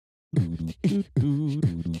Still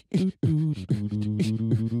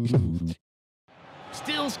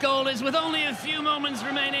scoreless with only a few moments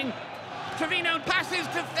remaining. Trevino passes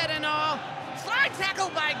to Fedinor. Slide tackle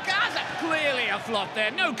by Gaza. Clearly a flop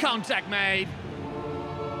there. No contact made.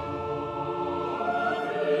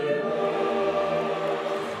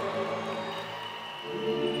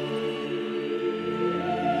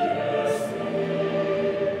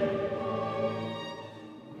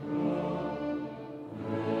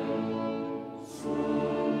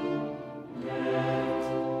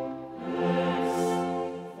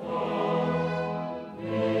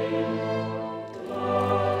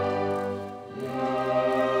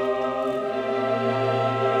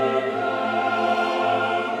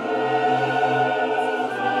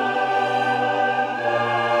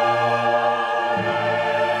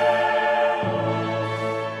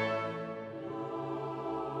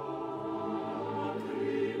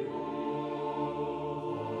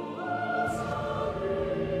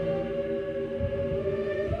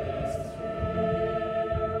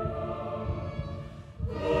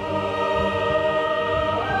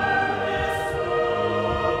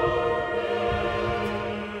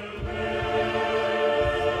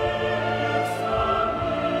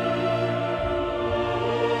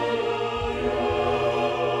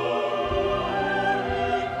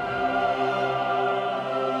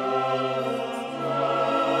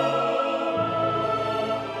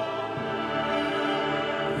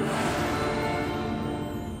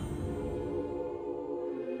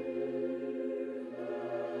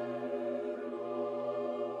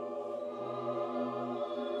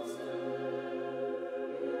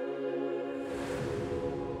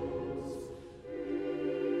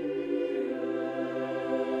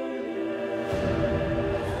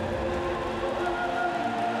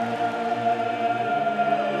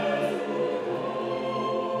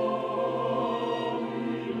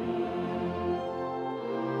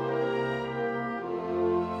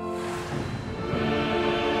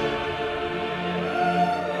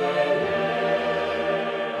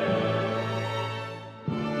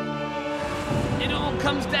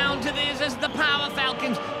 Comes down to this as the Power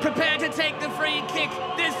Falcons prepare to take the free kick.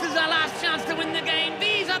 This is our last chance to win the game.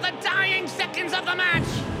 These are the dying seconds of the match.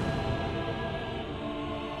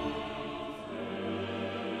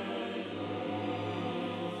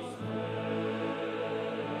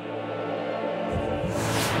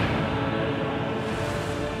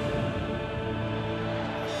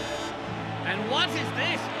 And what is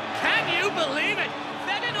this? Can you believe it?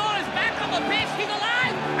 Fedinor is back on the pitch. He's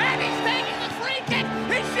alive and he's taking the free kick.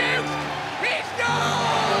 He shoots! He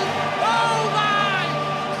scores! Oh my!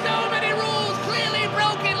 So many rules clearly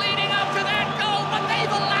broken leading up to that goal, but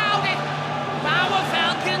they've allowed it. Power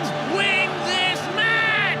Falcons win this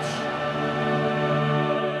match!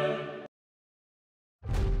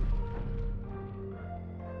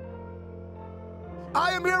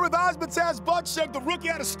 I am here with Osmotaz Butchuk, the rookie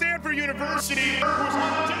out of Stanford University.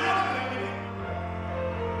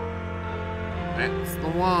 That's the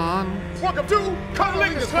one. Welcome to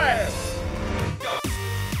Cunnilingus class.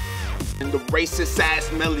 And the racist ass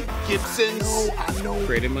Melly Gibsons. I know.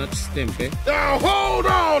 Pretty much Stimpy. Now hold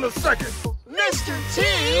on a second. Mr. T.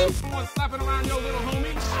 Someone slapping around your little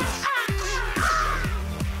homie.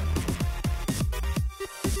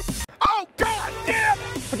 Oh, God damn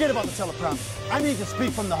it. Forget about the teleprompter. I need to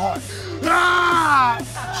speak from the heart. Ah!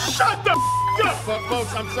 Shut the up! But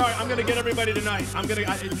folks, I'm sorry. I'm gonna get everybody tonight.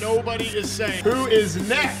 Nobody is saying who is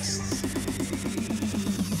next.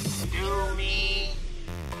 Do me.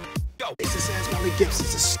 Go. Racist ass Melly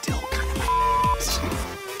Gibsons is still